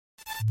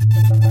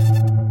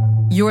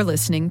You're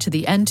listening to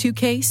the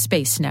N2K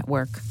Space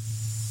Network.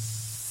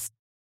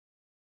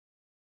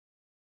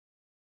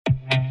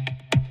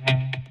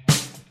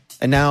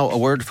 And now, a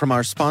word from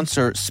our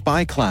sponsor,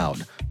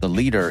 SpyCloud, the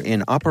leader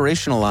in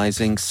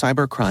operationalizing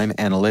cybercrime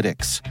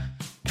analytics.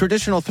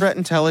 Traditional threat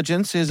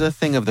intelligence is a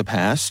thing of the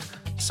past.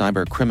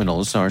 Cyber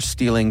criminals are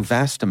stealing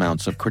vast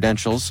amounts of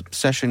credentials,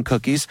 session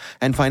cookies,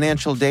 and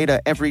financial data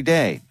every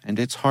day, and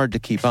it's hard to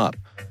keep up.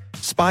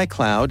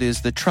 SpyCloud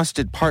is the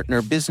trusted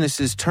partner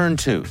businesses turn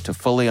to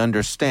fully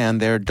understand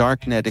their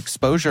darknet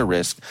exposure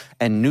risk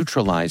and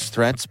neutralize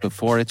threats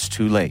before it's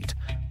too late.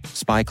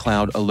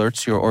 SpyCloud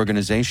alerts your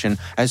organization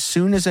as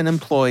soon as an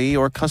employee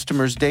or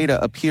customer's data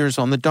appears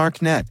on the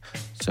darknet,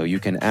 so you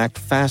can act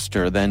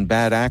faster than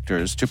bad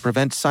actors to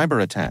prevent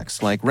cyber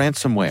attacks like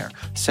ransomware,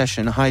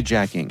 session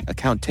hijacking,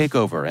 account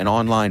takeover, and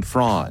online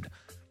fraud.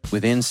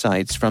 With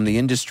insights from the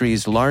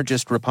industry's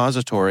largest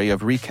repository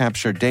of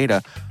recaptured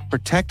data,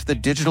 protect the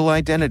digital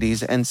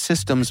identities and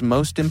systems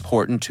most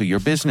important to your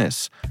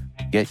business.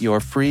 Get your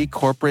free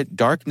corporate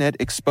darknet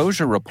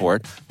exposure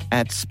report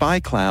at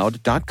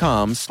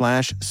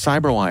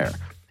spycloud.com/cyberwire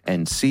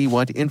and see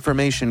what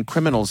information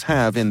criminals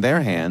have in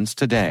their hands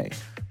today.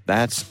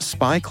 That's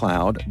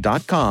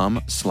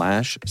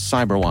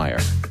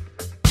spycloud.com/cyberwire.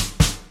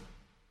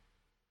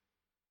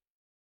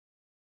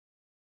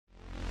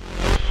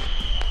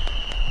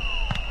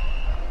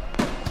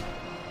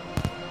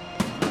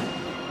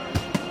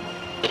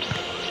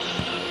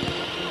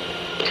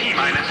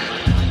 T-minus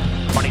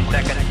 20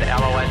 seconds to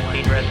LOS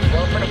speed rest.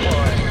 Go for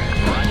deploy.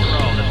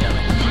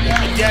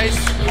 India is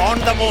on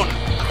the moon.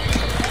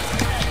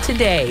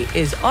 Today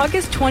is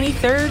August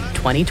 23rd,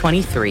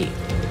 2023.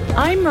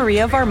 I'm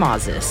Maria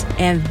Varmazis,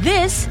 and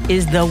this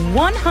is the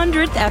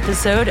 100th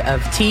episode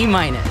of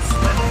T-minus.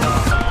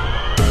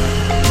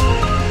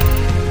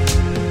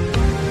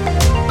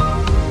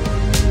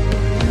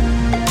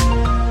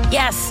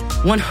 Yes,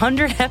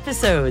 100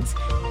 episodes.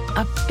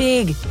 A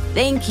big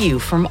thank you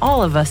from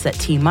all of us at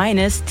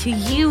T-minus to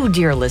you,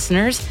 dear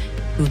listeners,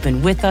 who've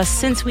been with us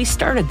since we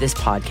started this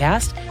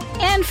podcast.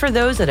 And for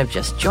those that have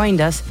just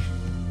joined us,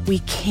 we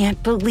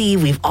can't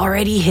believe we've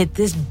already hit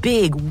this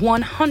big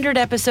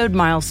 100-episode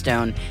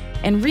milestone.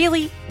 And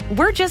really,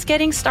 we're just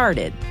getting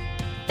started.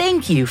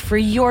 Thank you for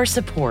your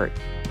support.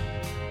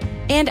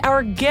 And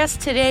our guest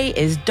today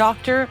is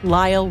Dr.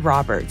 Lyle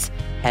Roberts,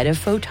 Head of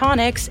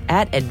Photonics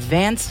at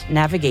Advanced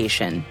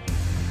Navigation.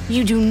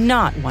 You do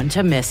not want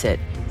to miss it.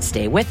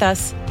 Stay with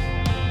us.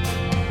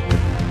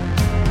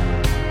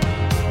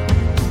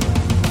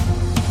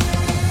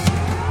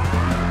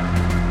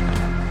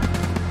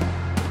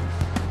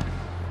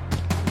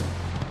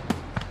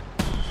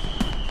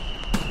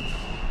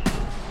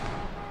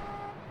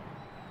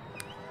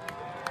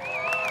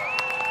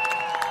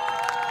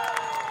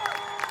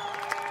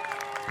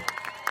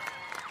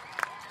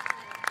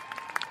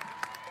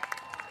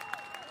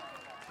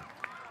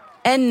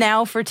 And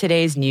now for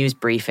today's news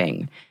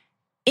briefing.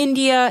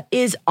 India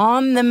is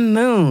on the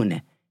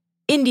moon.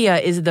 India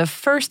is the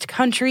first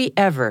country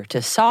ever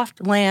to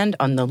soft land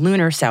on the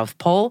lunar South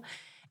Pole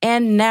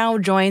and now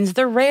joins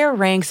the rare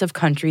ranks of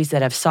countries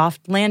that have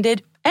soft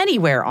landed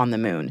anywhere on the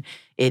moon.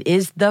 It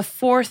is the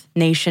fourth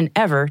nation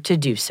ever to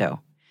do so.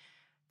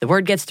 The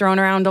word gets thrown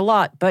around a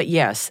lot, but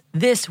yes,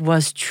 this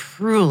was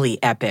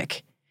truly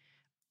epic.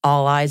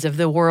 All eyes of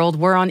the world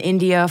were on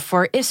India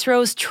for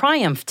ISRO's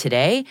triumph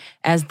today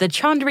as the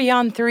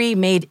Chandrayaan-3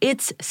 made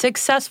its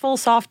successful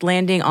soft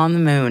landing on the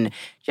moon,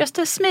 just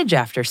a smidge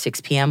after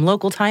 6 p.m.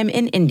 local time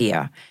in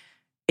India.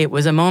 It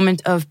was a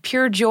moment of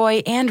pure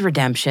joy and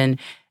redemption,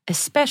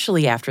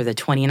 especially after the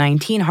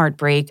 2019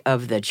 heartbreak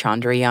of the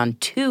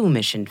Chandrayaan-2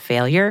 mission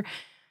failure,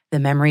 the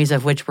memories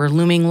of which were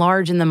looming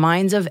large in the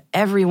minds of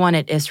everyone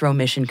at ISRO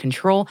Mission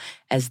Control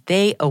as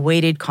they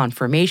awaited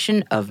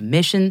confirmation of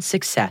mission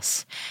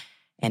success.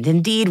 And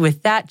indeed,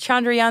 with that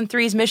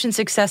Chandrayaan-3's mission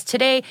success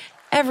today,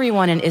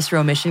 everyone in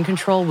ISRO Mission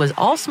Control was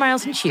all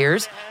smiles and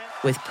cheers,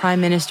 with Prime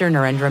Minister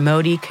Narendra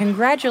Modi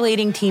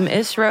congratulating Team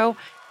ISRO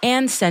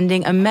and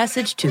sending a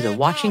message to the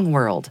watching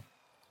world.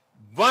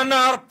 One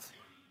Earth,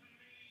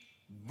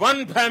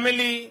 one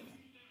family,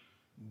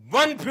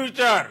 one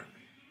future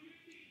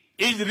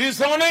is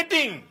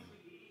resonating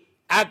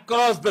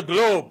across the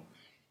globe.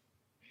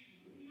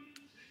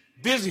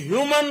 This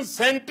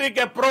human-centric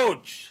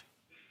approach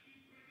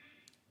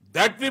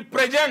that we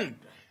present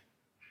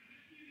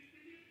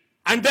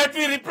and that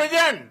we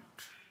represent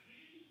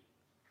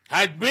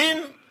has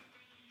been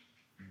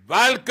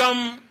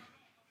welcomed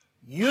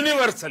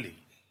universally.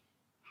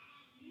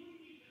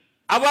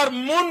 Our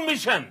moon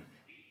mission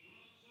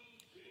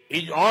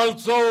is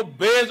also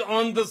based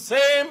on the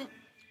same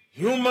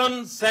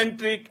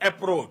human-centric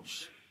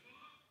approach.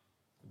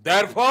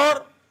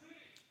 Therefore,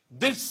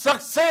 this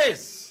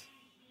success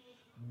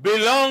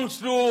belongs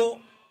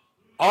to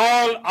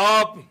all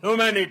of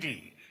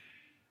humanity.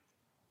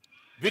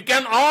 We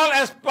can all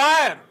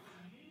aspire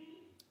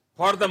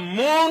for the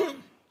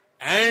moon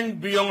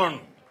and beyond.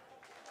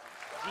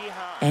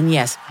 And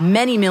yes,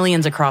 many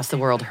millions across the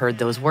world heard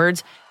those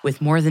words,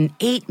 with more than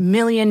 8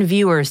 million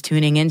viewers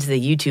tuning into the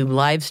YouTube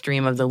live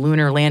stream of the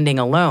lunar landing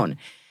alone.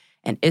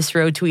 And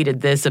ISRO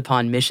tweeted this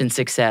upon mission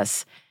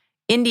success.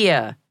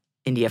 India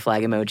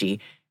flag emoji.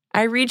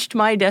 I reached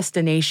my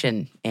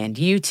destination, and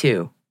you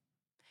too.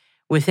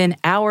 Within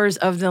hours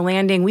of the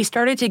landing, we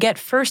started to get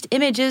first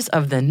images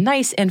of the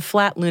nice and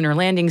flat lunar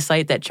landing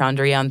site that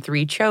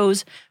Chandrayaan-3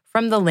 chose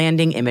from the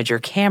landing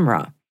imager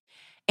camera.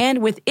 And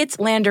with its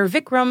lander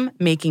Vikram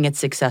making its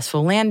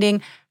successful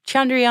landing,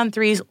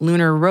 Chandrayaan-3's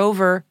lunar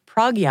rover,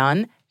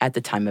 Pragyan, at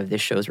the time of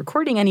this show's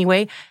recording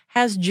anyway,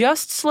 has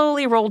just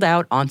slowly rolled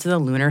out onto the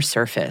lunar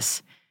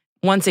surface.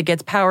 Once it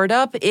gets powered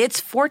up,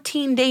 its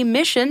 14-day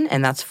mission,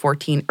 and that's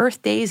 14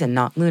 Earth days and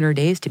not lunar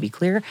days to be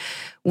clear,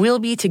 will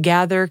be to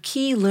gather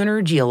key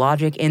lunar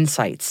geologic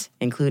insights,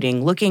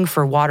 including looking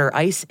for water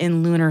ice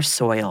in lunar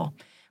soil.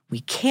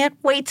 We can't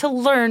wait to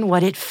learn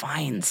what it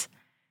finds.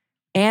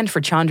 And for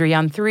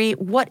Chandrayaan-3,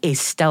 what a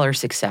stellar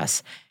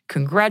success.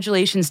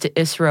 Congratulations to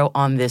ISRO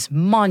on this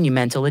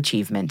monumental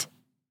achievement.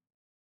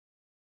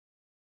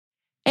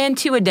 And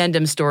 2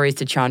 addendum stories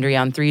to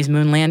Chandrayaan-3's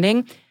moon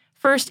landing.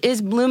 First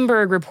is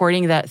Bloomberg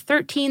reporting that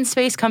 13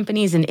 space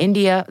companies in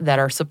India that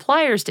are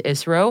suppliers to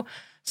ISRO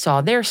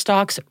saw their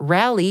stocks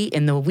rally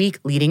in the week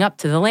leading up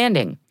to the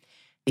landing.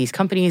 These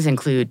companies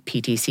include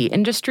PTC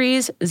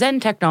Industries, Zen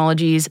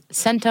Technologies,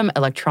 Centum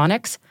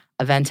Electronics,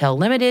 Avantel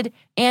Limited,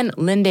 and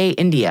Linde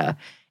India,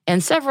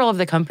 and several of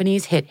the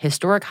companies hit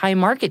historic high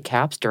market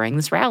caps during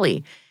this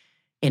rally.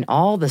 In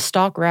all, the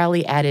stock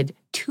rally added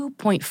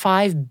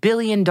 $2.5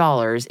 billion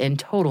in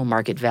total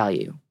market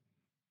value.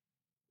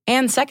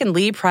 And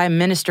secondly, Prime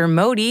Minister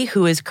Modi,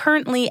 who is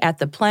currently at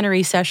the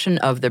plenary session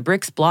of the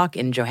BRICS bloc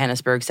in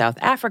Johannesburg, South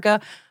Africa,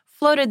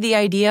 floated the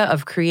idea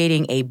of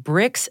creating a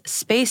BRICS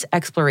space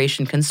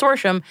exploration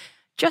consortium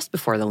just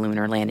before the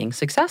lunar landing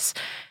success.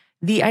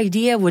 The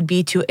idea would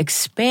be to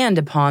expand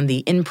upon the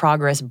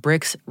in-progress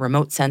BRICS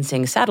remote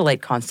sensing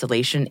satellite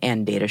constellation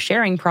and data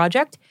sharing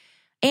project,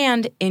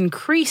 and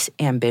increase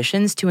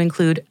ambitions to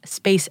include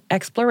space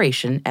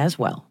exploration as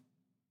well.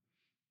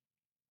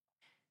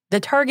 The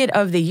target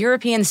of the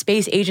European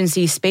Space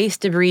Agency space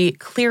debris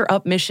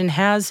clear-up mission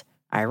has,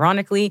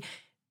 ironically,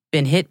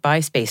 been hit by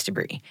space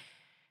debris.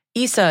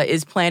 ESA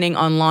is planning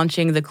on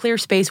launching the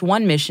ClearSpace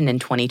 1 mission in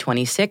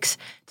 2026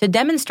 to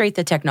demonstrate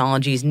the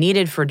technologies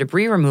needed for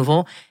debris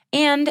removal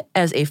and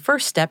as a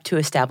first step to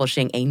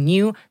establishing a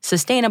new,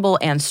 sustainable,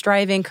 and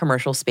striving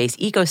commercial space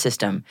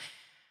ecosystem.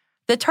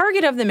 The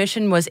target of the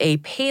mission was a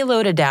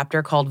payload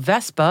adapter called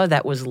Vespa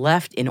that was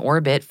left in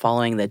orbit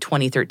following the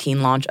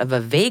 2013 launch of a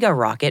Vega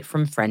rocket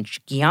from French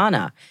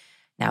Guiana.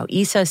 Now,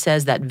 ESA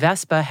says that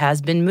Vespa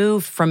has been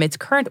moved from its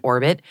current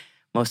orbit,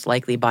 most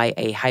likely by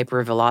a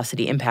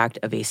hypervelocity impact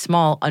of a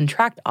small,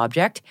 untracked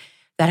object,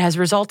 that has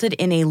resulted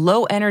in a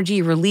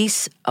low-energy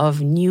release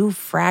of new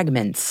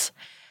fragments.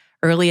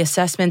 Early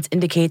assessments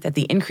indicate that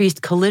the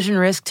increased collision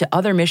risk to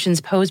other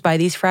missions posed by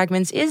these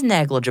fragments is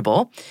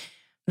negligible.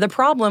 The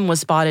problem was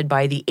spotted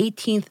by the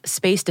 18th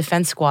Space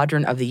Defense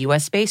Squadron of the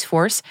U.S. Space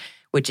Force,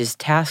 which is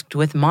tasked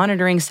with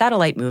monitoring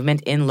satellite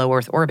movement in low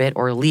Earth orbit,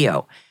 or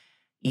LEO.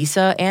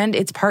 ESA and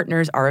its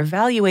partners are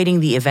evaluating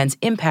the event's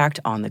impact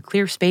on the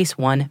ClearSpace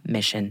 1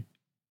 mission.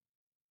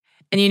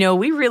 And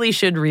we really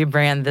should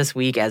rebrand this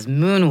week as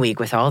Moon Week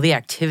with all the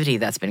activity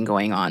that's been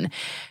going on.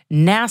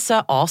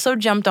 NASA also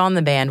jumped on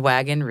the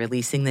bandwagon,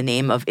 releasing the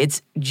name of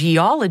its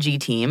geology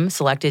team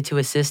selected to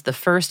assist the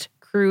first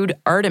crewed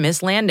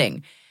Artemis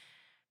landing.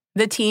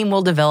 The team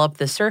will develop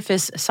the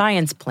surface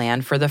science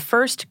plan for the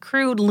first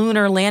crewed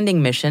lunar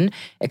landing mission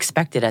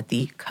expected at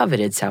the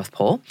coveted South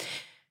Pole.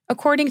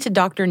 According to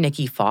Dr.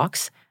 Nikki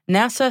Fox,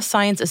 NASA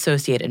Science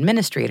Associate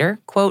Administrator,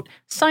 quote,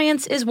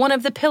 "Science is one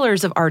of the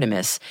pillars of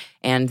Artemis,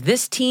 and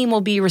this team will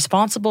be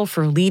responsible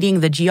for leading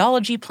the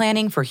geology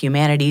planning for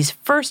humanity's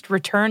first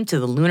return to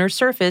the lunar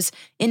surface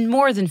in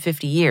more than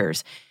 50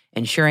 years,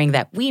 ensuring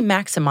that we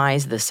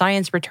maximize the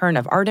science return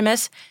of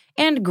Artemis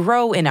and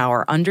grow in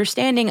our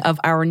understanding of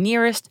our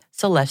nearest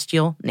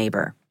celestial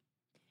neighbor."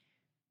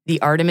 The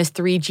Artemis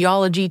 3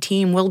 geology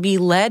team will be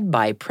led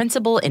by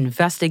Principal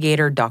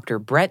Investigator Dr.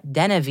 Brett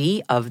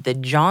Denevy of the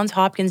Johns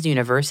Hopkins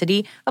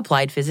University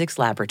Applied Physics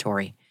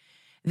Laboratory.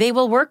 They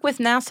will work with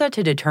NASA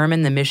to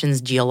determine the mission's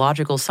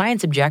geological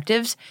science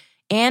objectives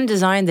and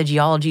design the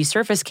geology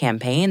surface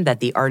campaign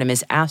that the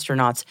Artemis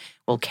astronauts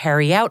will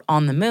carry out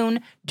on the moon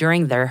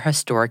during their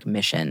historic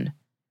mission.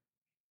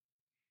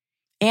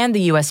 And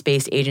the U.S.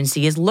 Space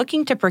Agency is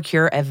looking to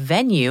procure a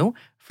venue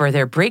for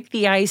their Break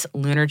the Ice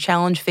Lunar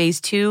Challenge Phase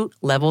 2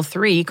 Level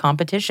 3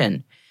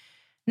 competition.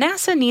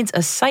 NASA needs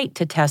a site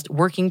to test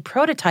working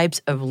prototypes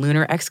of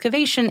lunar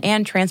excavation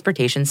and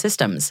transportation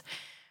systems.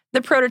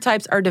 The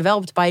prototypes are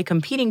developed by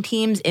competing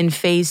teams in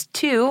Phase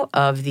 2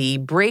 of the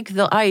Break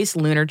the Ice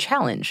Lunar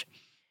Challenge.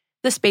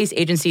 The Space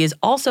Agency is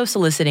also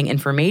soliciting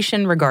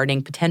information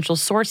regarding potential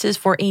sources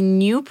for a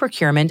new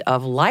procurement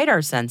of LiDAR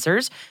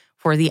sensors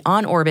for the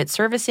on-orbit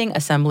servicing,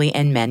 assembly,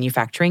 and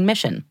manufacturing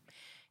mission.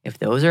 If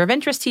those are of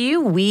interest to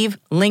you, we've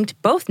linked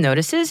both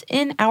notices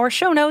in our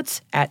show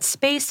notes at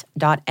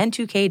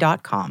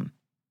space.n2k.com.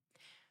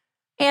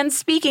 And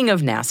speaking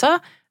of NASA,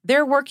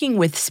 they're working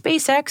with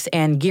SpaceX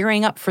and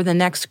gearing up for the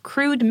next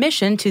crewed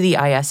mission to the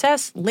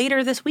ISS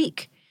later this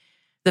week.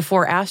 The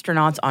 4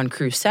 astronauts on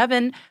Crew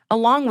 7,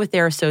 along with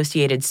their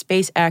associated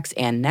SpaceX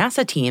and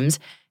NASA teams,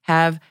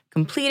 have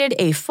completed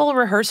a full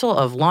rehearsal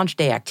of launch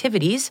day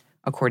activities,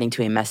 according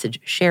to a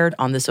message shared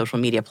on the social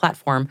media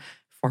platform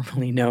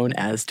formerly known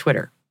as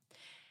Twitter.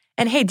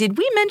 And hey, did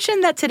we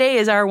mention that today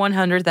is our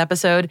 100th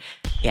episode?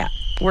 Yeah,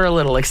 we're a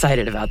little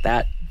excited about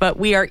that. But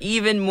we are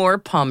even more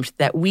pumped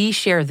that we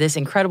share this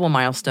incredible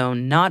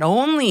milestone not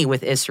only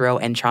with ISRO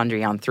and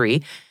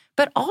Chandrayaan-3,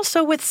 but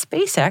also with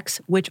SpaceX,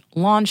 which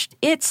launched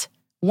its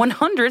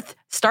 100th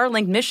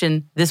Starlink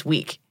mission this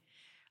week.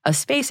 A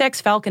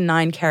SpaceX Falcon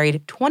 9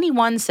 carried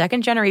 21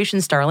 second-generation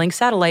Starlink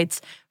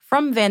satellites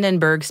from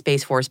Vandenberg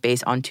Space Force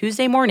Base on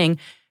Tuesday morning,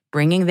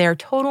 bringing their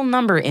total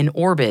number in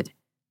orbit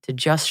to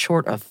just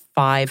short of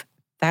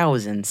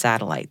 5,000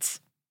 satellites.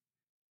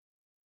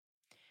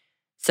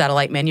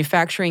 Satellite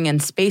manufacturing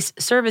and space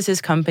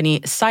services company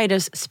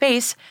Sidus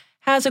Space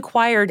has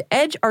acquired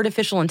edge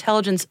artificial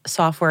intelligence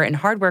software and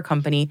hardware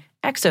company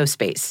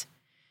Exospace.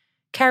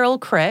 Carol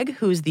Craig,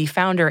 who's the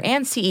founder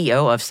and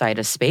CEO of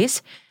Sidus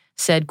Space,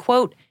 said,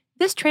 quote,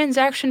 "This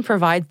transaction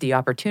provides the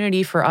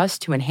opportunity for us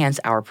to enhance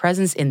our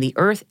presence in the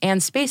Earth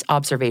and space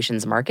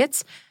observations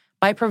markets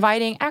by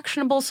providing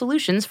actionable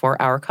solutions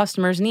for our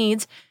customers'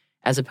 needs,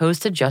 as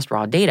opposed to just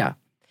raw data.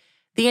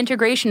 The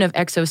integration of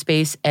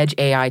Exospace Edge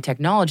AI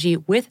technology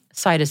with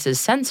Sidus's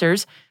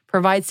sensors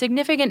provides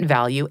significant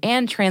value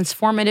and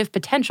transformative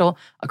potential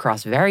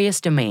across various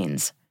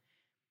domains."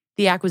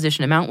 The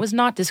acquisition amount was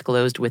not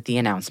disclosed with the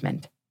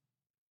announcement.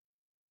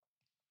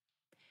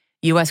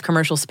 U.S.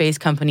 commercial space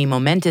company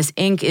Momentus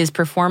Inc. is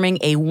performing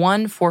a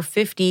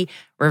 1-for-50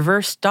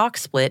 reverse stock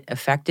split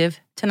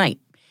effective tonight.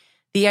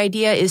 The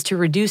idea is to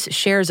reduce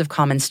shares of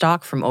common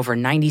stock from over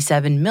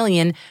 97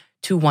 million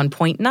to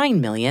 1.9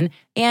 million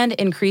and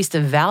increase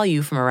the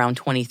value from around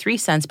 23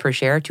 cents per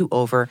share to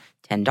over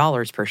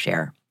 $10 per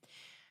share.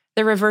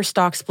 The reverse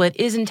stock split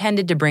is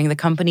intended to bring the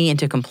company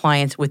into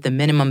compliance with the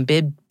minimum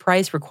bid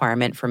price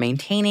requirement for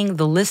maintaining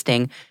the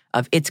listing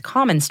of its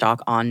common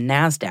stock on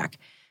NASDAQ,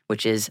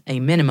 which is a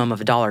minimum of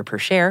 $1 per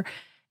share,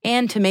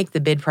 and to make the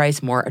bid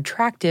price more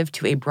attractive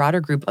to a broader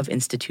group of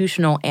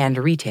institutional and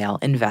retail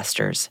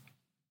investors.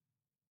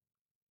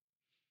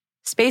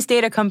 Space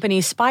data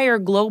company Spire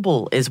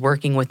Global is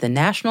working with the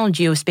National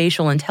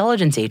Geospatial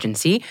Intelligence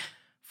Agency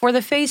for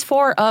the Phase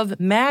 4 of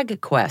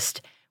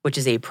MagQuest, which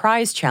is a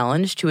prize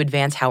challenge to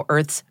advance how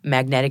Earth's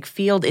magnetic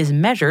field is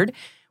measured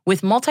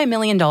with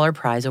multi-million-dollar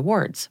prize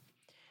awards.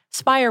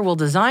 Spire will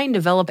design,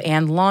 develop,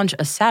 and launch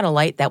a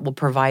satellite that will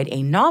provide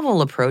a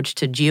novel approach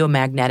to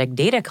geomagnetic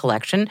data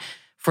collection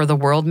for the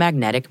World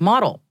Magnetic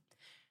Model.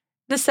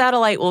 The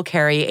satellite will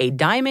carry a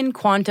diamond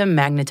quantum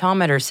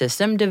magnetometer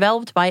system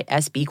developed by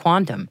SB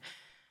Quantum.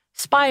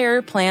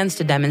 Spire plans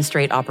to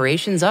demonstrate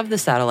operations of the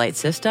satellite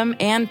system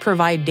and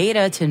provide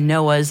data to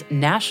NOAA's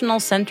National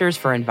Centers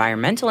for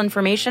Environmental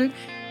Information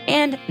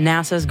and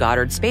NASA's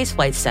Goddard Space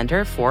Flight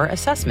Center for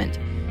assessment.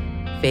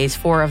 Phase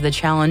 4 of the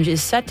challenge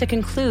is set to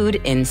conclude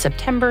in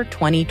September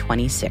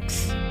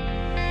 2026.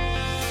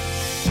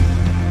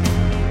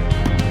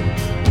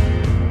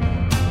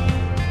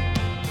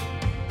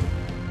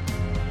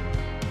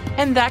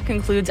 And that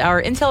concludes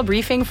our Intel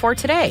briefing for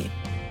today.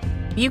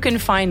 You can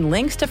find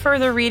links to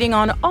further reading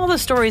on all the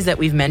stories that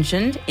we've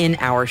mentioned in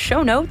our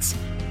show notes.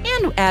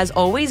 And as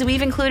always,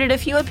 we've included a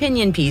few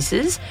opinion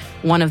pieces.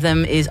 One of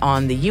them is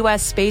on the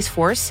U.S. Space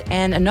Force,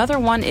 and another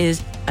one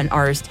is an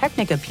Ars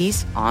Technica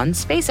piece on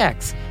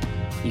SpaceX.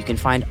 You can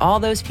find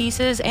all those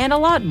pieces and a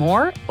lot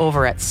more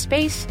over at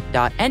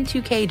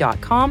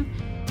space.n2k.com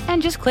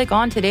and just click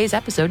on today's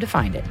episode to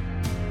find it.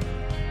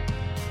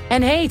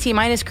 And hey,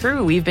 T-Minus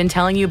crew, we've been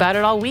telling you about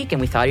it all week, and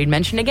we thought you'd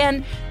mention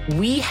again,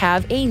 we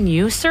have a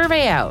new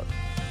survey out.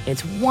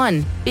 It's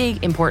one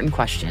big important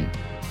question.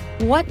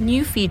 What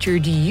new feature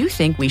do you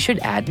think we should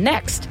add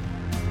next?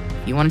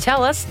 If you want to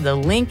tell us, the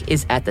link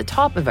is at the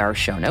top of our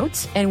show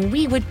notes, and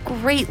we would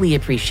greatly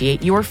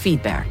appreciate your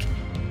feedback.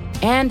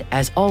 And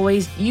as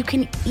always, you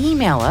can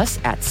email us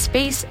at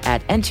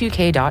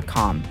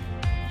space@n2k.com.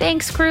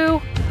 Thanks,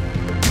 crew!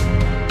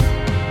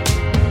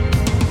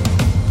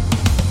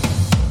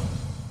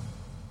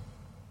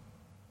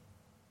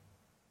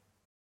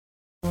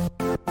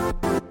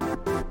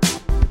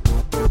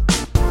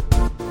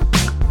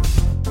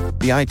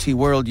 The IT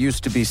world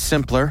used to be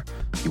simpler.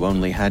 You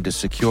only had to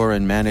secure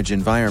and manage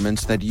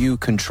environments that you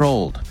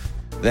controlled.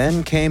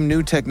 Then came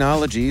new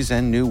technologies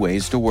and new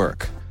ways to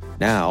work.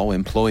 Now,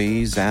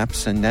 employees,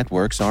 apps, and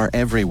networks are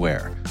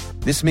everywhere.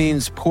 This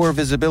means poor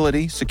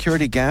visibility,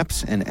 security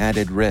gaps, and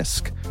added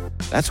risk.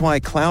 That's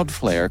why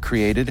Cloudflare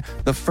created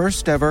the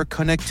first-ever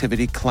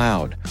connectivity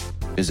cloud.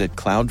 Visit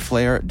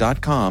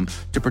cloudflare.com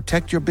to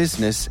protect your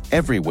business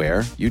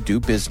everywhere you do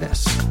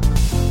business.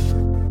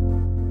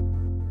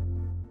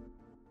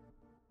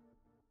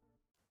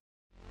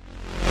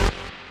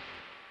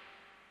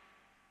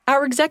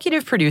 Our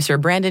executive producer,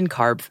 Brandon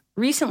Karpf,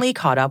 recently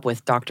caught up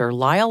with Dr.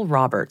 Lyle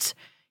Roberts.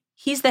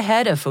 He's the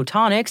head of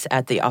photonics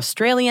at the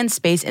Australian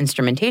space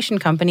instrumentation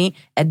company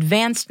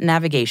Advanced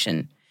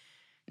Navigation.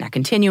 Now,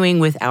 continuing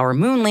with our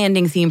moon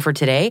landing theme for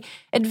today,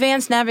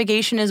 Advanced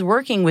Navigation is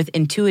working with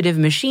Intuitive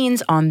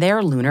Machines on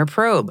their lunar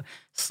probe,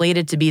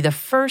 slated to be the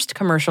first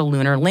commercial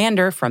lunar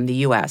lander from the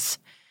U.S.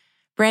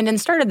 Brandon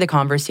started the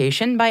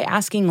conversation by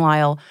asking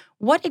Lyle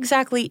what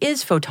exactly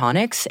is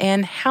photonics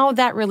and how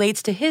that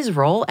relates to his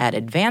role at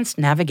Advanced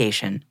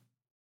Navigation.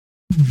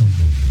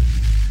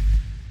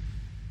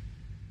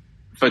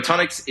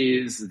 Photonics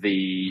is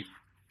the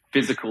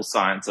physical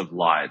science of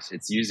light.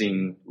 It's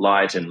using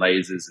light and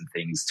lasers and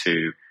things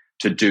to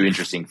do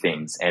interesting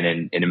things.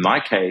 And in my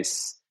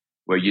case,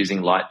 we're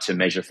using light to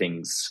measure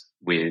things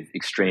with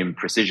extreme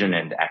precision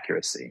and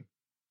accuracy.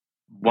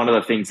 One of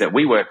the things that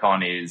we work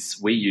on is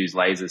we use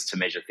lasers to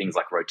measure things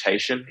like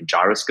rotation and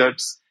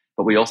gyroscopes,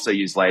 but we also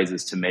use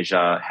lasers to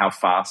measure how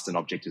fast an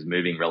object is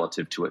moving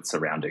relative to its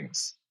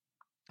surroundings.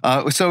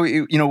 So,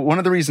 one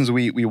of the reasons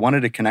we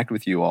wanted to connect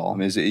with you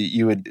all is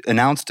you had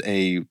announced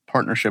a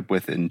partnership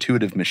with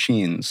Intuitive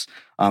Machines.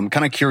 I'm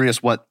kind of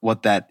curious what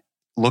that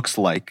looks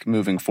like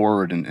moving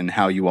forward and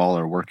how you all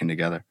are working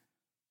together.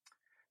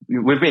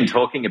 We've been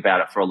talking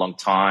about it for a long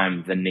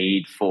time, the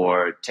need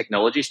for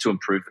technologies to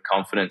improve the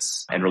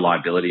confidence and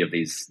reliability of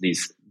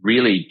these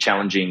really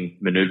challenging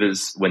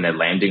maneuvers when they're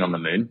landing on the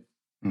moon.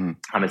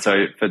 And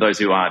so for those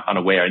who aren't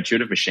unaware,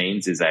 Intuitive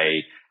Machines is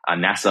a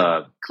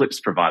NASA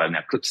CLPS provider. Now,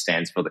 CLPS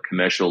stands for the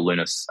Commercial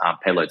Lunar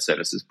Payload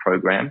Services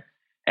Program.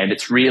 And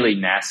it's really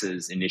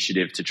NASA's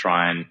initiative to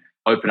try and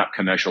open up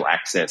commercial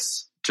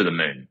access to the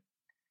moon.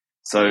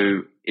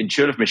 So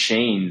Intuitive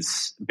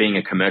Machines, being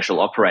a commercial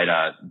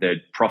operator, they're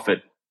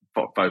profit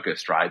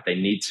focused, right? They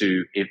need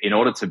to, in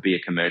order to be a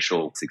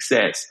commercial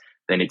success,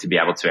 they need to be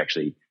able to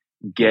actually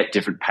get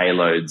different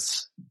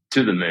payloads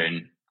to the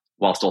moon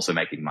whilst also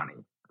making money,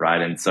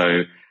 right? And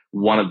so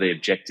one of the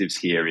objectives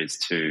here is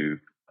to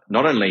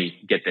not only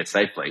get there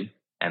safely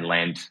and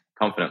land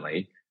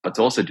confidently, but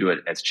to also do it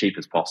as cheap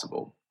as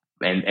possible.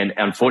 And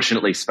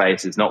unfortunately,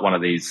 space is not one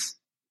of these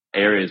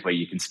areas where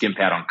you can skimp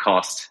out on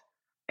cost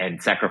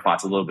and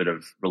sacrifice a little bit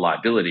of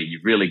reliability.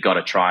 You've really got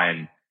to try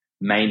and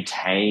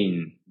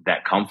maintain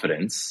that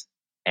confidence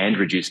and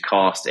reduce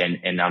cost. And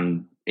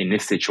in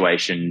this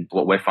situation,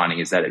 what we're finding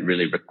is that it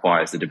really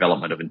requires the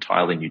development of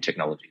entirely new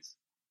technologies.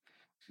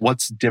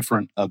 What's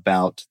different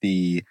about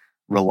the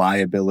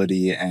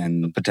reliability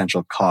and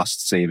potential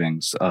cost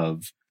savings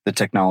of the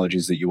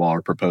technologies that you all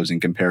are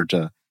proposing compared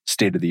to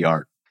state of the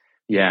art?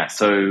 Yeah,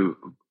 so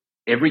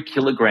every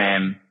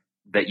kilogram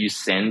that you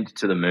send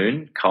to the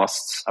moon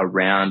costs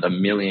around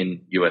 $1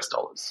 million.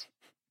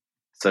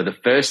 So the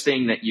first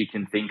thing that you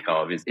can think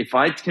of is if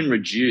I can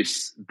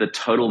reduce the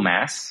total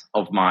mass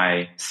of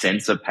my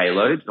sensor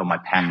payload or my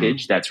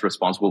package that's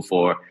responsible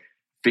for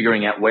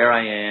figuring out where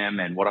I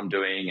am and what I'm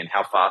doing and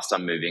how fast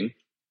I'm moving,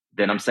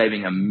 then I'm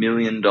saving $1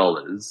 million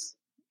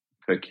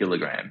per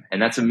kilogram.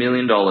 And that's $1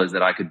 million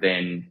that I could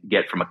then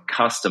get from a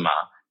customer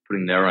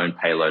putting their own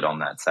payload on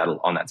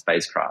that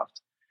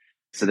spacecraft.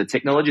 So the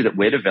technology that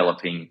we're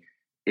developing,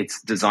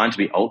 it's designed to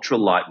be ultra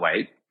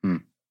lightweight.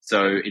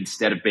 So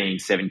instead of being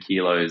 7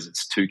 kilos,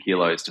 it's 2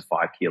 kilos to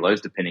 5 kilos,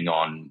 depending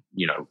on,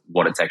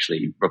 what it's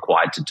actually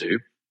required to do.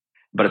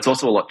 But it's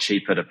also a lot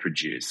cheaper to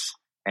produce.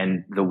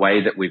 And the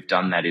way that we've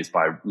done that is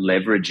by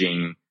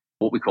leveraging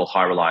what we call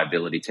high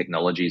reliability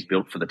technologies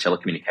built for the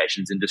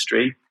telecommunications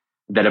industry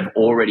that have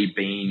already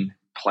been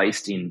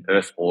placed in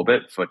Earth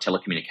orbit for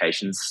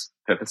telecommunications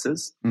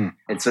purposes.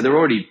 And so they're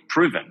already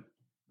proven,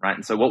 right?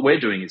 And so what we're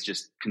doing is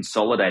just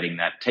consolidating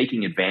that,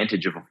 taking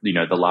advantage of,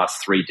 the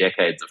last 3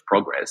 decades of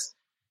progress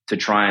to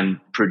try and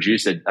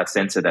produce a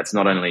sensor that's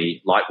not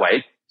only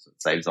lightweight, so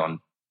it saves on,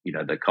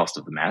 the cost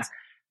of the mass,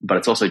 but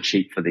it's also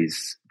cheap for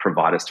these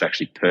providers to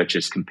actually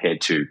purchase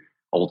compared to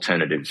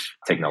alternative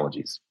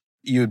technologies.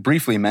 You had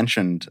briefly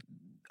mentioned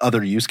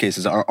other use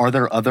cases. Are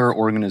there other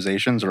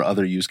organizations or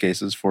other use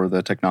cases for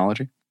the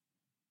technology?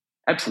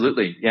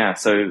 Absolutely, yeah.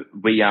 So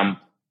we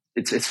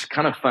it's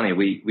kind of funny.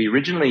 We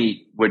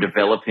originally were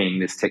developing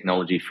this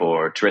technology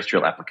for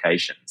terrestrial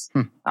applications,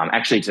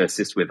 actually to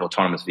assist with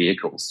autonomous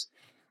vehicles.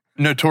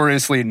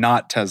 Notoriously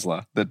not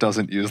Tesla that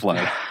doesn't use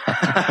light.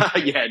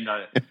 Yeah,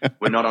 no,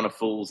 we're not on a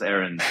fool's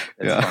errand.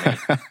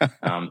 It's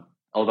funny.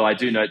 Although I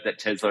do note that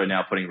Tesla are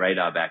now putting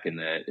radar back in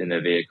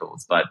their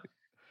vehicles, but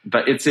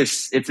it's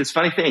this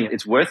funny thing.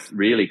 It's worth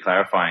really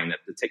clarifying that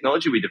the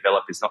technology we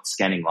develop is not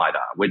scanning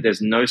LiDAR, where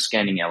there's no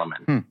scanning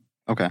element.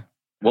 Okay.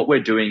 What we're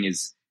doing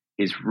is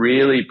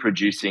really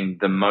producing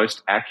the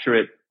most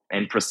accurate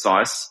and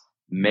precise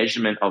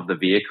measurement of the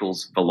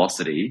vehicle's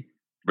velocity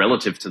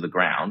relative to the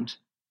ground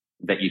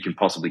that you can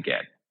possibly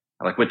get.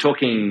 Like we're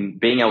talking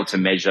being able to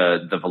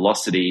measure the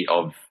velocity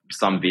of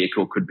some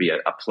vehicle, could be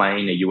a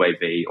plane, a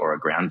UAV, or a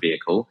ground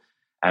vehicle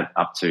at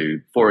up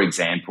to, for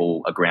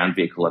example, a ground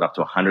vehicle at up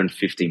to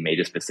 150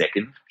 meters per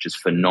second, which is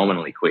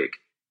phenomenally quick,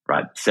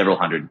 right? Several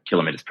hundred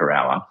kilometers per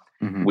hour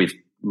with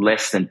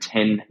less than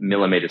 10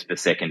 millimeters per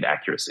second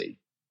accuracy.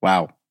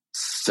 Wow.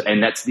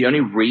 And that's the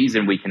only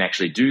reason we can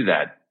actually do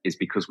that is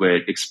because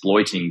we're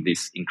exploiting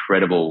this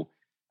incredible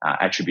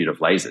attribute of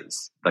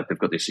lasers. Like they've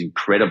got this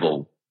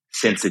incredible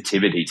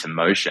sensitivity to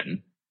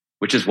motion,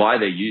 which is why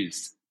they're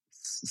used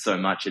so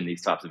much in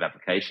these types of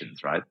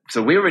applications, right?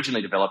 So we're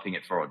originally developing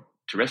it for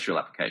terrestrial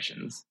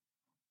applications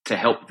to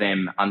help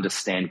them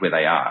understand where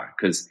they are.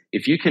 Because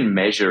if you can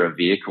measure a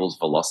vehicle's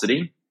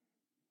velocity,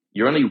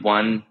 you're only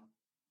one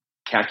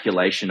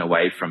calculation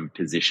away from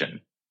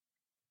position,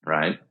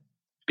 right?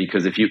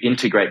 Because if you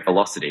integrate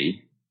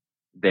velocity,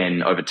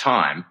 then over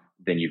time,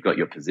 then you've got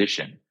your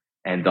position.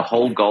 And the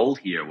whole goal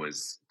here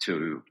was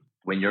to,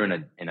 when you're in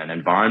an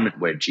environment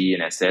where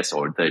GNSS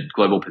or the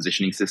global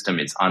positioning system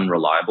is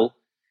unreliable,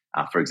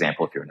 for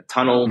example, if you're in a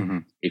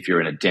tunnel, if you're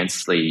in a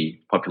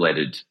densely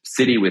populated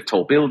city with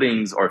tall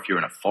buildings, or if you're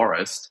in a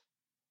forest,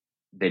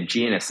 then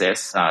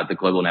GNSS, the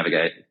global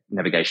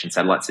navigation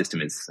satellite system,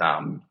 is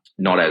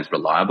not as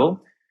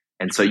reliable.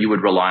 And so you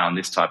would rely on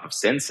this type of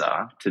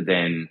sensor to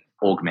then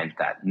augment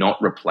that, not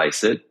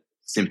replace it,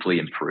 simply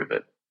improve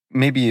it.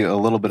 Maybe a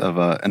little bit of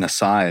an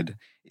aside.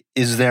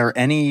 Is there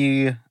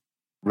any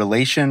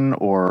relation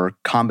or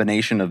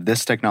combination of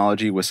this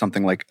technology with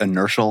something like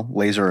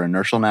laser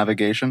inertial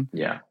navigation?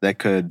 Yeah. That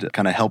could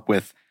kind of help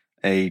with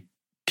a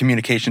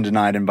communication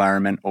denied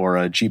environment or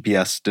a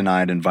GPS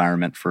denied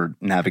environment for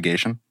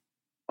navigation?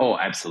 Oh,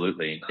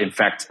 absolutely. In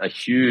fact, a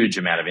huge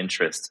amount of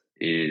interest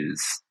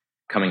is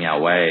coming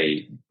our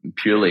way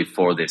purely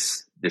for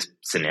this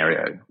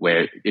scenario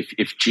where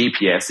if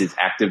GPS is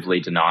actively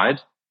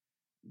denied,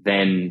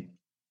 then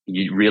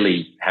you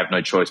really have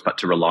no choice but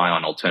to rely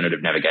on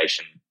alternative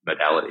navigation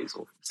modalities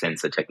or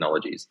sensor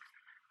technologies.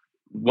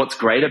 What's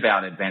great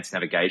about advanced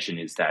navigation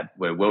is that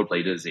we're world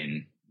leaders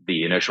in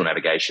the inertial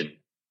navigation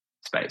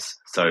space.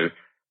 So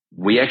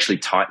we actually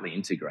tightly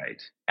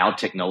integrate our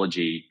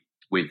technology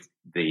with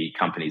the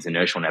company's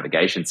inertial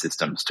navigation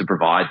systems to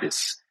provide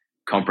this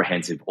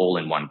comprehensive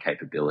all-in-one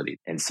capability.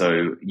 And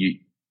so you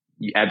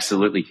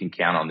absolutely can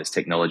count on this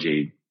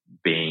technology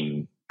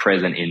being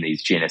present in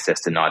these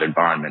GNSS denied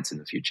environments in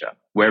the future,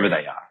 wherever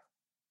they are.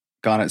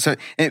 Got it. So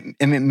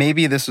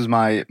maybe this is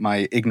my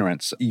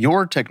ignorance.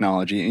 Your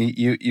technology,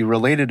 you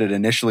related it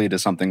initially to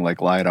something like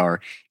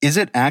LiDAR. Is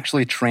it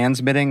actually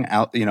transmitting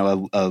out,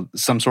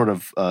 some sort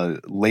of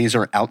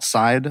laser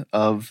outside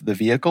of the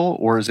vehicle,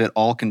 or is it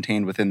all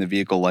contained within the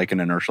vehicle like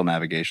an inertial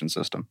navigation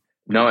system?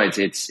 No,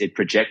 it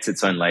projects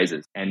its own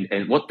lasers.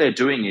 And what they're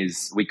doing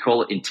is, we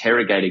call it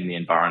interrogating the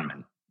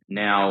environment.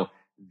 Now,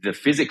 the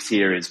physics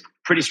here is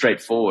pretty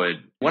straightforward.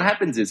 What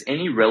happens is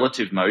any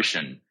relative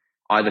motion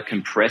either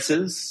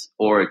compresses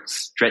or it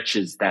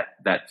stretches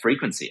that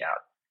frequency out.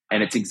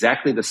 And it's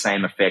exactly the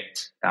same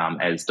effect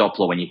as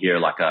Doppler when you hear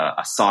like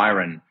a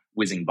siren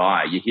whizzing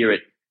by. You hear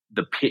it,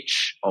 the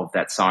pitch of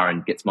that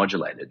siren gets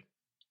modulated.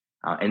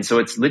 And so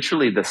it's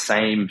literally the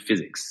same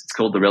physics. It's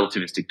called the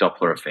relativistic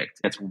Doppler effect.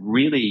 It's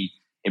really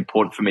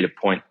important for me to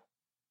point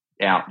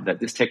out that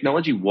this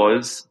technology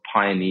was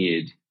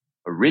pioneered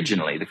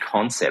originally, the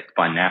concept,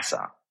 by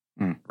NASA,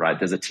 right?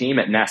 There's a team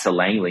at NASA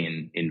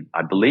Langley in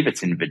I believe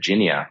it's in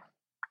Virginia,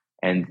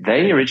 and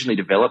they originally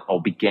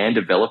began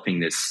developing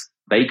this,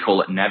 they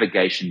call it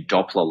navigation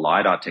Doppler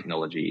LiDAR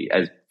technology,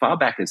 as far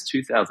back as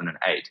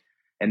 2008.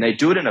 And they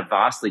do it in a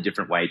vastly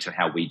different way to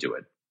how we do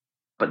it.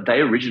 But they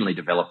originally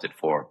developed it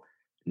for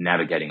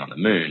navigating on the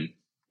moon.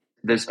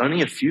 There's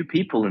only a few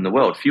people in the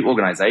world, few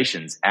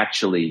organizations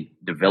actually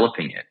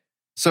developing it.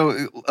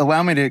 So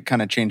allow me to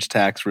kind of change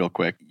tacks real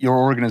quick. Your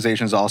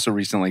organization's also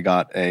recently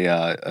got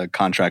a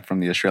contract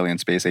from the Australian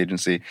Space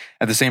Agency.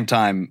 At the same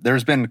time,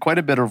 there's been quite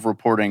a bit of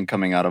reporting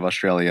coming out of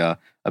Australia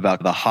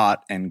about the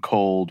hot and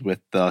cold with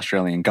the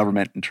Australian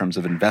government in terms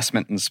of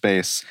investment in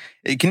space.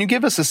 Can you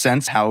give us a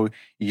sense how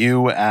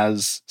you,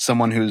 as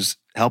someone who's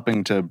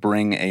helping to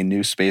bring a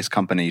new space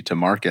company to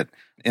market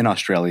in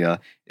Australia,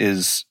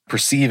 is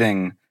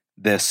perceiving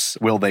this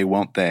will they,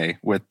 won't they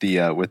with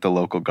the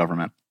local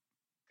government?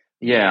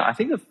 Yeah, I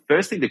think the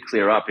first thing to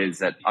clear up is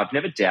that I've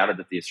never doubted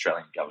that the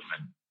Australian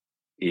government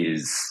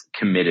is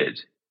committed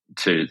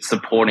to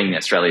supporting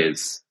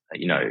Australia's,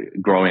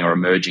 growing or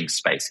emerging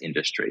space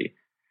industry.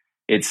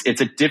 It's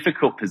a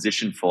difficult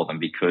position for them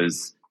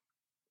because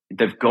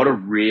they've got to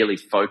really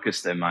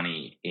focus their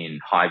money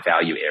in high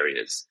value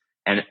areas.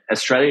 And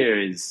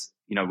Australia is,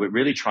 we're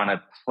really trying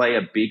to play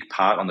a big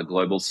part on the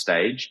global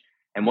stage.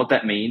 And what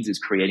that means is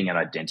creating an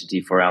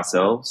identity for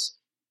ourselves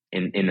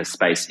in the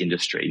space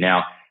industry.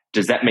 Now,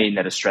 does that mean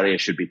that Australia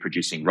should be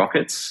producing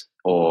rockets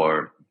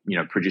or,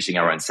 producing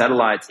our own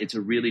satellites? It's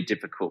a really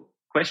difficult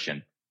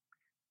question.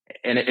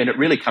 And it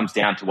really comes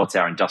down to what's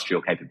our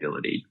industrial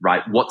capability,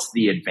 right? What's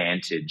the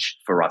advantage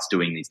for us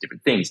doing these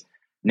different things?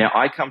 Now,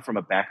 I come from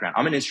a background,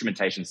 I'm an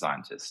instrumentation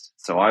scientist.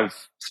 So I've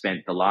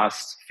spent the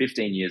last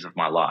 15 years of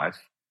my life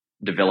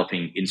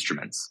developing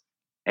instruments.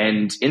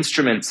 And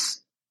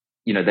instruments,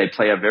 they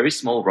play a very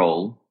small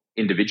role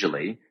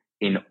individually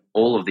in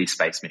all of these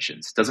space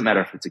missions. Doesn't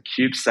matter if it's a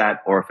CubeSat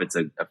or if it's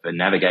a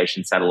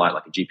navigation satellite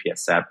like a GPS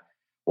sat,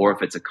 or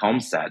if it's a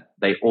ComSat,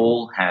 they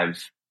all have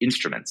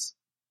instruments.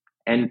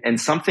 And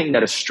something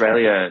that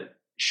Australia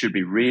should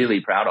be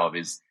really proud of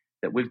is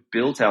that we've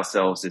built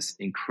ourselves this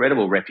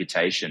incredible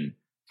reputation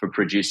for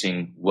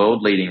producing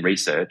world-leading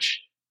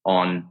research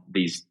on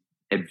these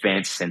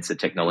advanced sensor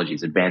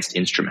technologies, advanced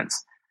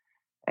instruments.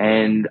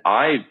 And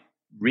I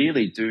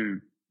really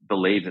do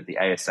believe that the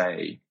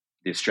ASA,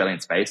 the Australian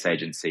Space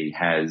Agency,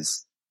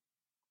 has,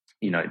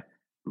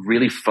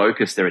 really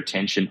focused their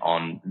attention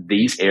on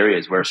these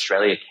areas where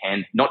Australia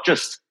can not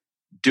just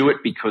do it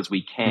because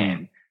we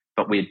can,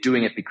 but we're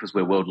doing it because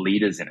we're world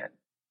leaders in it.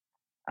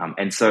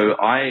 And so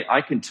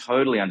I can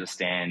totally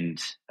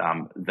understand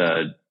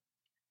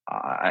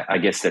I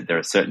guess that there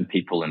are certain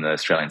people in the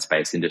Australian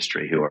space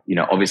industry who are,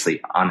 obviously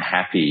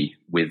unhappy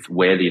with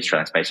where the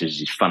Australian Space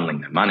Agency is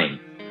funneling their money.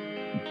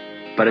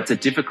 But it's a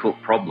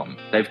difficult problem.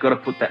 They've got to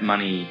put that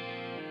money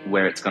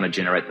where it's going to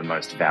generate the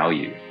most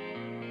value.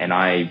 And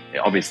I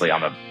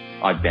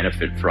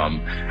benefit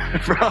from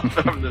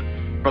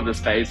the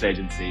space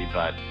agency,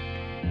 but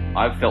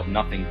I've felt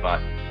nothing but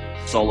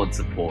solid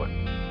support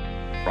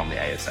from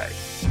the ASA.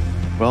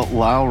 Well,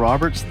 Lyle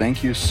Roberts,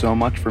 thank you so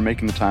much for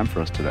making the time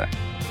for us today.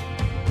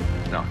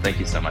 No, thank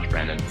you so much,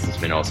 Brandon. This has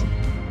been awesome.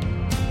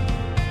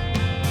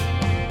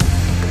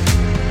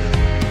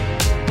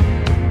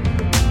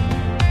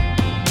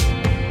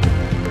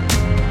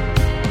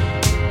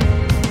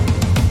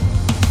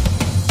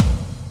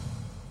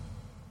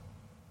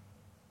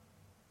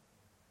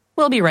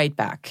 We'll be right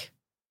back.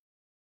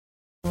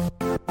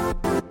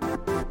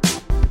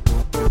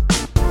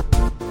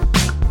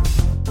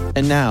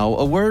 And now,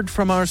 a word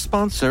from our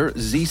sponsor,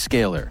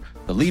 Zscaler,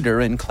 the leader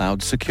in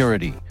cloud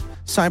security.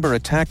 Cyber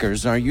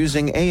attackers are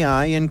using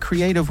AI in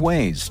creative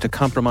ways to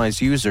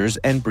compromise users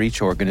and breach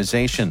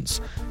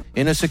organizations.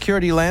 In a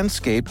security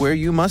landscape where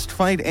you must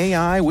fight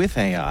AI with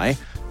AI,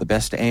 the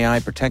best AI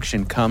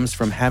protection comes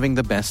from having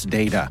the best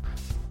data.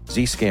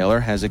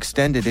 Zscaler has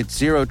extended its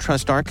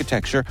zero-trust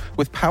architecture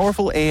with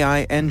powerful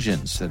AI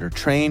engines that are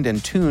trained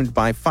and tuned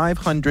by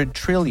 500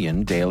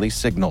 trillion daily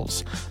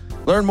signals.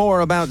 Learn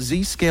more about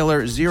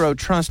Zscaler Zero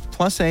Trust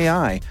Plus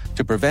AI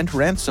to prevent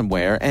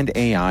ransomware and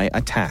AI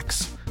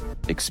attacks.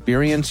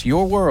 Experience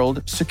your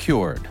world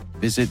secured.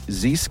 Visit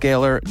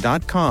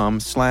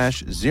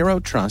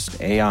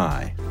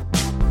zscaler.com/zerotrustai.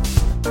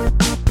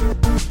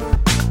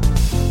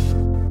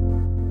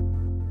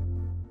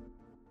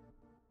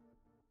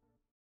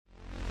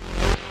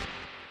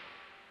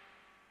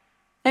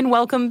 And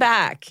welcome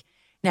back.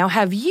 Now,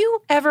 have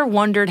you ever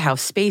wondered how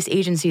space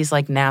agencies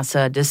like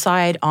NASA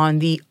decide on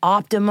the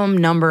optimum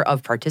number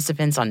of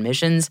participants on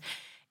missions?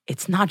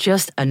 It's not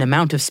just an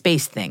amount of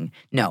space thing.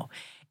 No.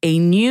 A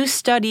new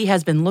study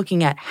has been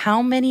looking at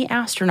how many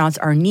astronauts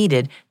are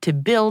needed to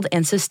build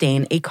and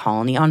sustain a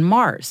colony on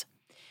Mars.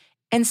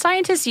 And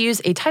scientists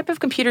use a type of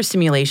computer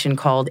simulation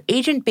called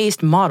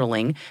agent-based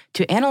modeling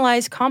to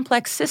analyze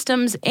complex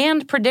systems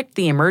and predict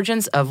the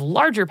emergence of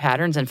larger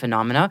patterns and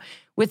phenomena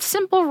with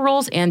simple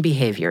rules and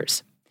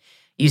behaviors.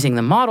 Using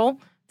the model,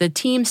 the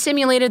team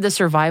simulated the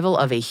survival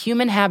of a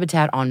human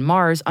habitat on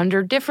Mars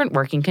under different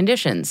working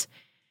conditions.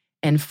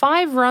 And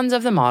 5 runs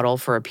of the model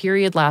for a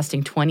period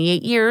lasting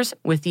 28 years,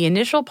 with the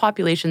initial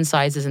population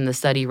sizes in the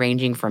study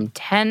ranging from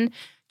 10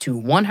 to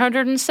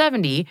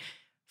 170,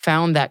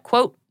 found that,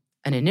 quote,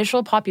 an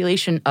initial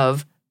population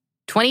of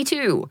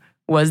 22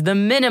 was the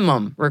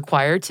minimum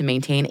required to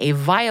maintain a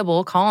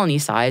viable colony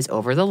size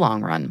over the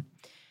long run.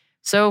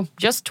 So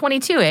just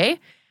 22, eh?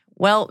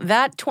 Well,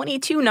 that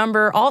 22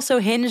 number also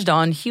hinged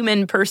on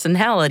human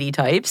personality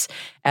types,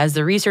 as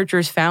the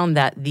researchers found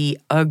that the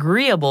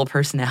agreeable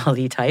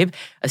personality type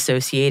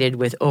associated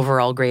with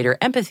overall greater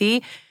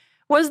empathy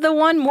was the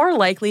one more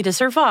likely to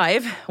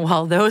survive,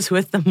 while those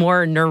with the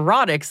more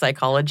neurotic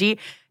psychology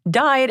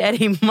died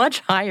at a much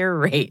higher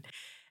rate.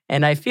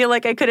 And I feel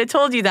like I could have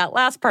told you that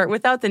last part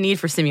without the need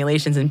for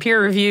simulations and peer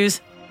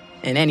reviews.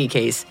 In any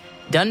case,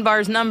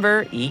 Dunbar's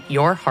number, eat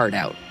your heart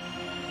out.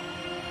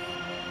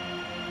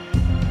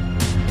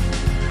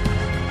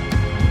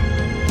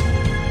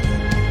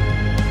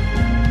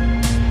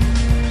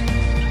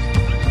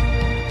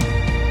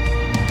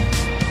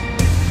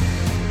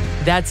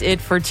 That's it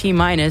for T-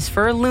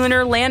 for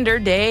Lunar Lander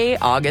Day,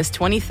 August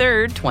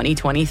 23rd,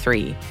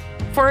 2023.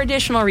 For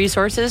additional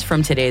resources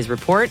from today's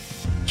report,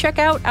 check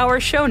out our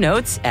show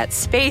notes at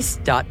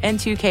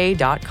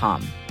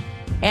space.n2k.com.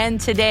 And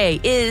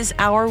today is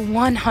our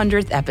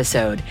 100th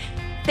episode.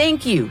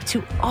 Thank you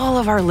to all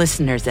of our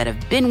listeners that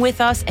have been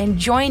with us and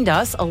joined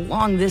us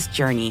along this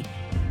journey.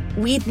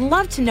 We'd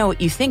love to know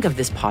what you think of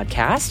this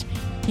podcast.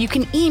 You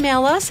can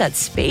email us at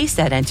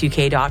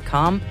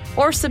space@n2k.com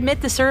or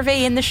submit the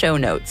survey in the show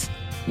notes.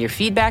 Your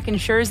feedback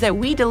ensures that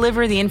we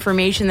deliver the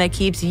information that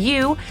keeps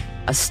you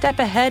a step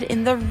ahead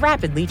in the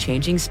rapidly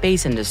changing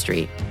space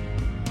industry.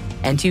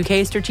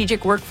 N2K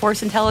Strategic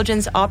Workforce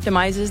Intelligence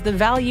optimizes the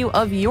value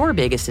of your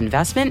biggest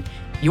investment,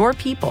 your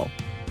people.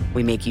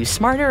 We make you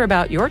smarter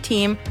about your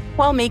team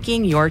while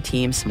making your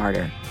team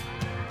smarter.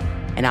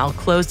 And I'll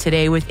close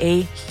today with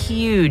a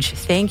huge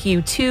thank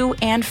you to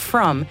and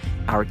from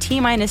our T-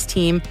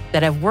 team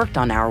that have worked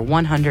on our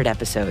 100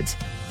 episodes.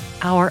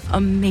 Our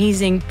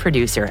amazing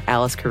producer,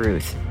 Alice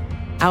Carruth.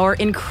 our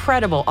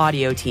incredible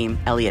audio team,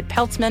 Elliot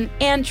Peltzman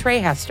and Trey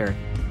Hester,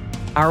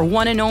 our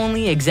one and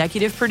only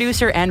executive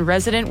producer and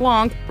resident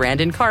wonk,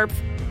 Brandon Karpf,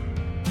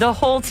 the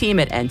whole team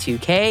at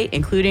N2K,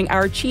 including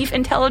our Chief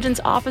Intelligence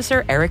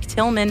Officer, Eric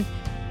Tillman,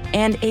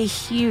 and a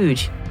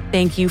huge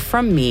thank you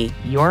from me,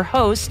 your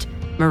host,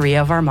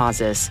 Maria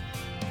Varmazis.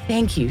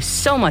 Thank you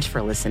so much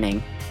for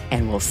listening,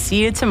 and we'll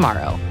see you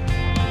tomorrow.